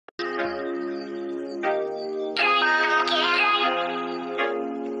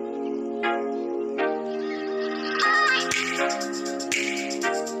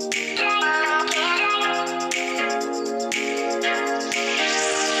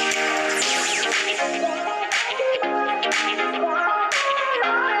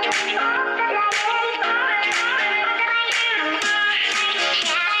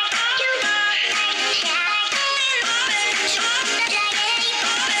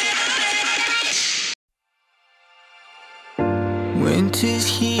is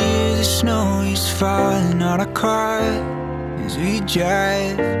here, the snow is falling on our car as we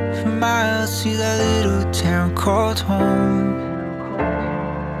drive for miles to that little town called home.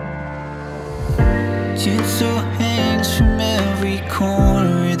 Tinsel hangs from every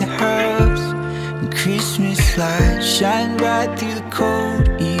corner of the house, and Christmas lights shine bright through the cold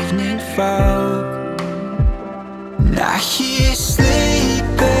evening fog. And I hear sleigh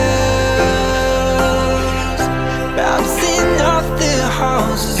bells bouncing off the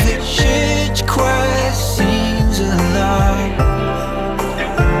halls as the church choir sings along.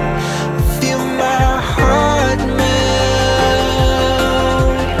 I feel my heart melt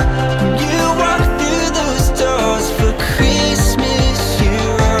when you walk through those doors for Christmas.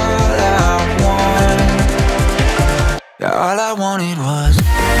 You're all I want. All I wanted was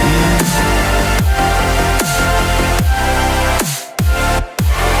you.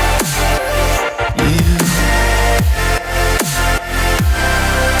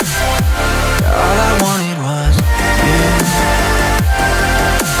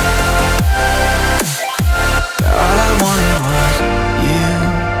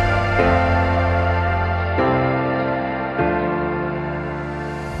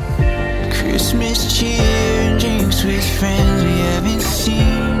 Christmas cheer and drinks with friends we haven't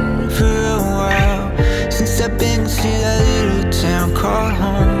seen for a while, since I've been to that little town called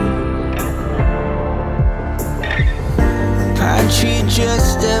home. Pine tree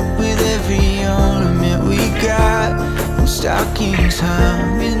dressed up with every ornament we got, and stockings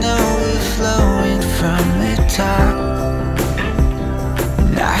hung with overflowing from the top.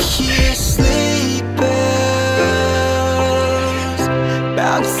 And I hear sleigh bells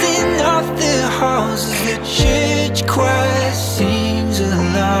bouncing off the halls as the church choir sings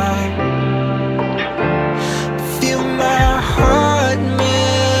along. Feel my heart melt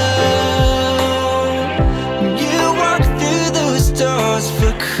when you walk through those doors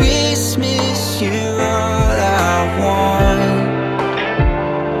for Christmas. You're all I want.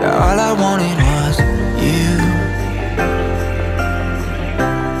 All I wanted was you.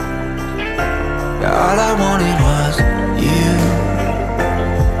 All I wanted was you.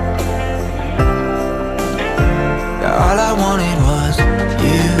 All I wanted was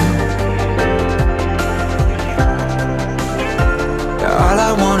you. All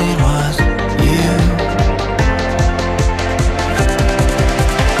I wanted was you.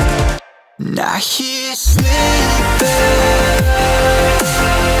 And I hear sleigh bells.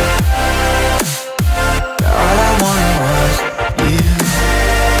 All I wanted was you.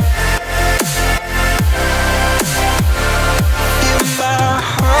 Feel my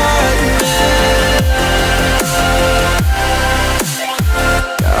heart melt.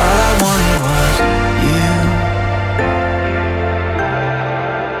 All I wanted was you.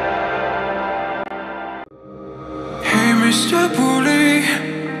 Hey, Mr. Bully,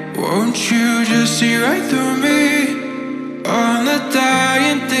 won't you just see right through me? On the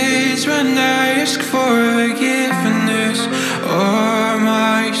dying days when I ask for forgiveness of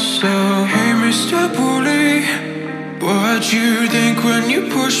myself. Hey, Mr. Bully, what'd you think when you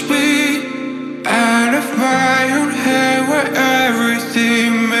pushed me out of my own head where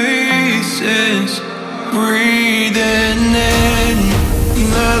everything made sense? Breathing in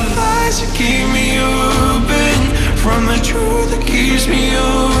the lies that keep me open from the truth that keeps me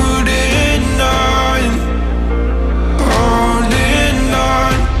holding on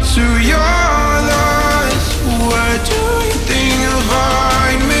to your loss. What do you think you'll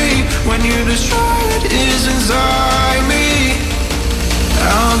find me when you destroy what is inside me?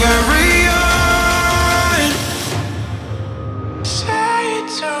 I'll carry on. Say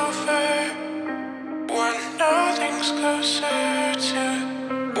it's over when nothing's closer to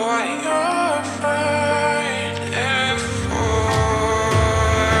what you're fighting for.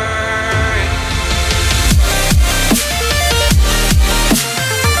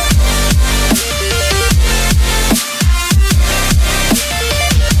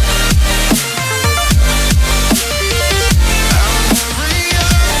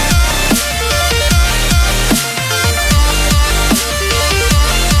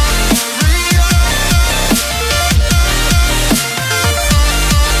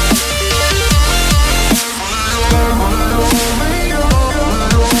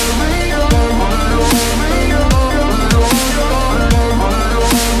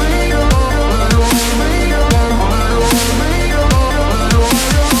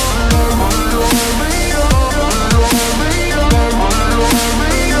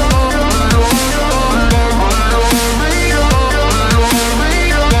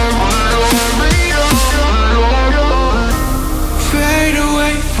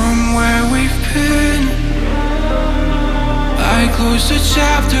 close the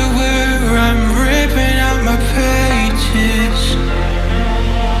chapter where I'm ripping out my pages.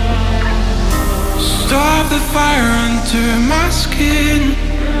 Stop the fire under my skin.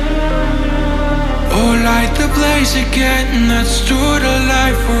 Oh, light the blaze again that stood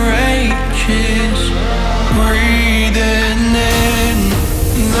alive for ages. Breathing in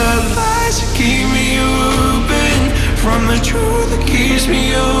the lies that keep me open, from the truth that keeps me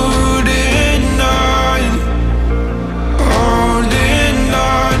holding on. Holding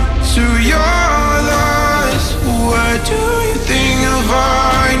on to your loss. Where do you think you'll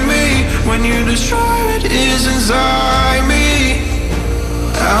find me when you destroy what is inside me?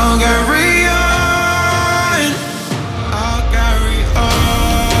 I'll carry on. I'll carry on.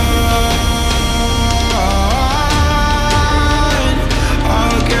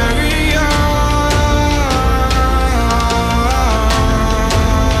 I'll carry on.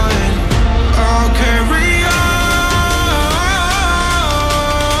 I'll carry on.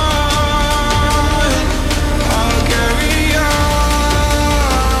 I'll carry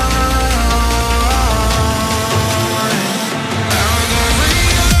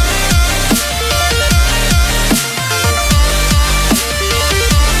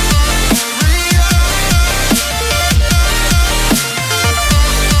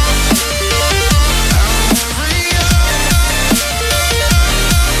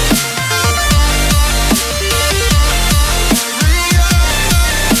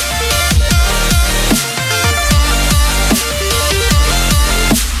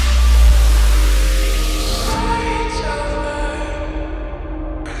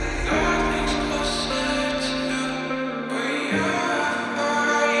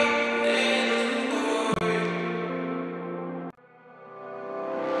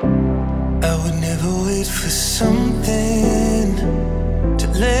I would never wait for something to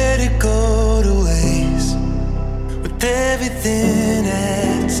let it go to waste, with everything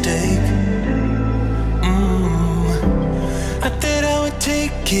at stake. Not that I would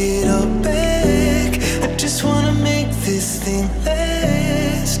take it all back, I just wanna make this thing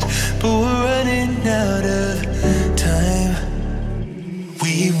last. But we're running out of time.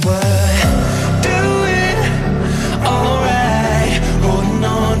 We were doing alright, holding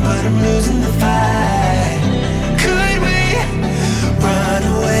on, but I'm losing the fight. Could we run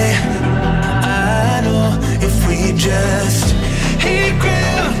away? I know if we just hit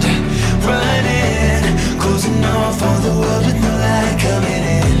ground, running, closing off all the world with no light coming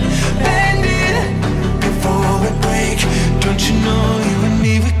in, bending before we break. Don't you know you and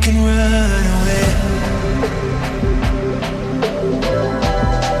me, we can run away.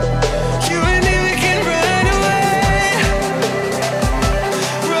 You and me, we can run away.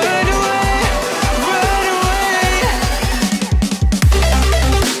 Run away, run away.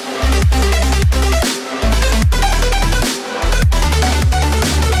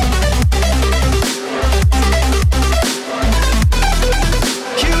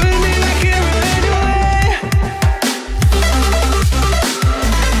 You and me, we can run away.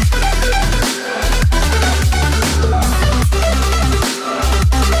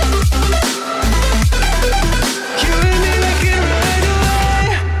 You and me, we can run away.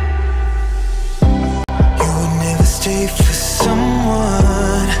 You would never stay for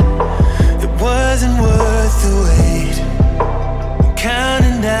someone that wasn't worth the wait. I'm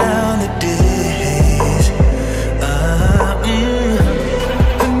counting down the days. I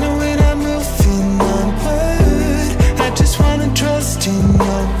know when I'm moving onward, I just wanna trust in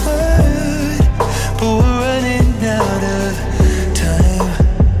your word.